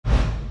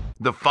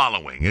The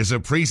following is a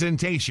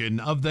presentation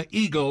of the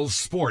Eagles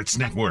Sports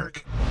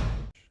Network.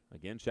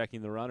 Again,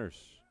 checking the runners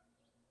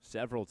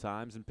several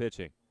times and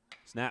pitching.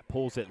 Snap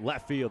pulls it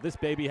left field. This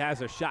baby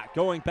has a shot.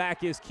 Going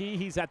back is key.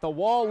 He's at the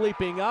wall,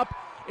 leaping up.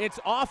 It's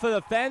off of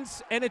the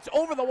fence, and it's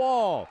over the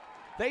wall.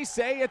 They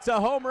say it's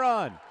a home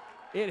run.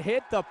 It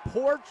hit the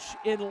porch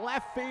in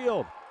left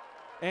field.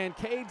 And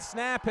Cade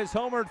Snap has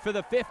homered for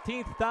the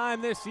 15th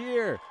time this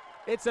year.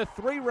 It's a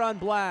 3-run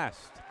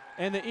blast.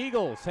 And the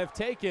Eagles have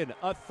taken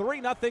a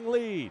 3-0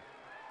 lead.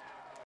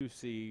 2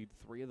 seed,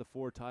 3 of the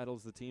 4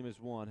 titles the team has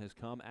won has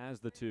come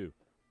as the 2.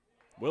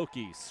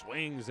 Wilkie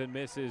swings and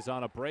misses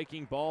on a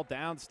breaking ball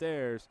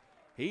downstairs.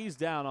 He's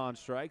down on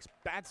strikes.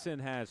 Batson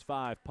has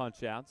 5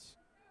 punch-outs.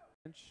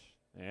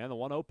 And the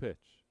 1-0 pitch.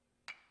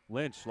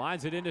 Lynch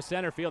lines it into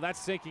center field. That's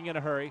sinking in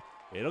a hurry.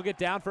 It'll get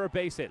down for a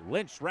base hit.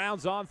 Lynch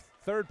rounds on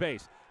third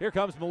base. Here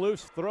comes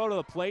Maloof's throw to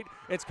the plate.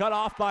 It's cut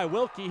off by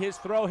Wilkie. His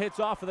throw hits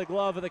off of the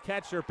glove of the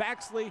catcher.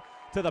 Baxley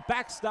to the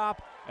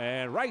backstop,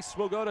 and Rice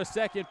will go to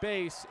second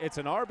base. It's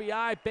an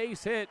RBI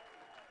base hit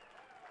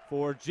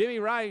for Jimmy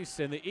Rice,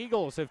 and the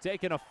Eagles have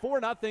taken a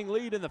 4-0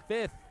 lead in the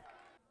 5th.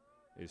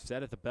 Is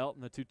set at the belt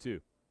in the 2-2.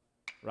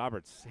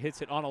 Roberts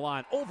hits it on a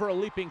line over a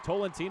leaping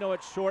Tolentino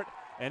at short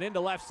and into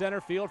left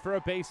center field for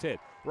a base hit.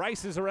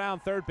 Rice is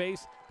around third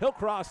base. He'll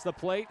cross the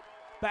plate.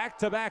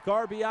 Back-to-back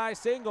RBI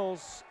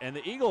singles, and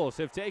the Eagles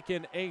have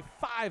taken a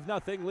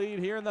 5-0 lead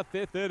here in the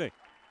 5th inning.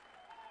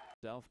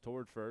 Self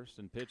toward first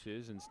and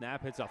pitches, and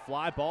Snap hits a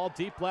fly ball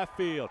deep left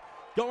field.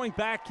 Going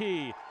back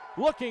key,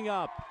 looking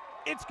up,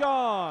 it's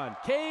gone.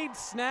 Cade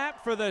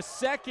Snap for the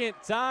 2nd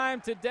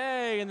time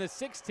today and the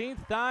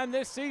 16th time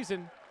this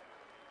season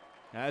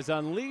has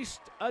unleashed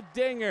a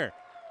dinger.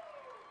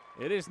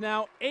 It is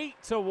now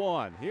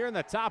 8-1 here in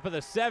the top of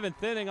the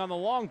 7th inning on the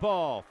long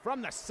ball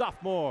from the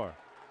sophomore.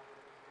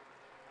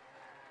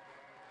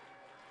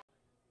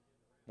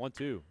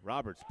 1-2,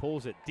 Roberts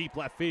pulls it deep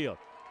left field.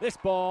 This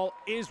ball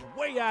is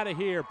way out of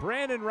here.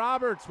 Brandon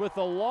Roberts with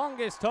the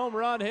longest home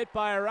run hit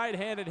by a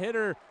right-handed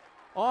hitter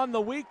on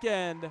the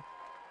weekend.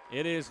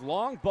 It is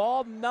long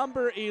ball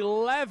number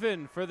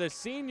 11 for the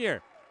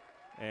senior.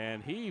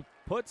 And he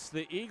puts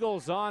the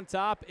Eagles on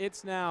top.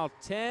 It's now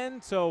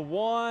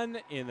 10-1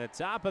 in the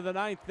top of the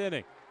 9th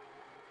inning.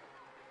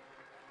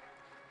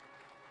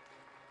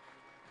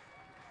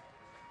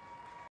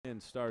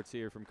 And starts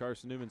here from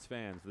Carson-Newman's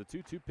fans. The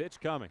 2-2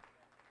 pitch coming.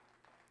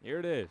 Here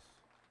it is.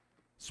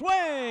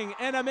 Swing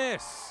and a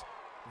miss.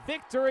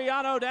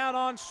 Victoriano down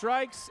on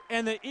strikes,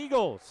 and the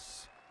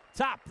Eagles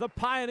top the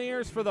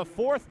Pioneers for the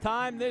 4th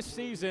time this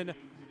season.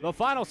 The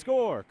final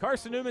score,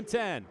 Carson-Newman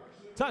 10,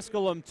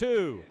 Tusculum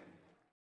 2.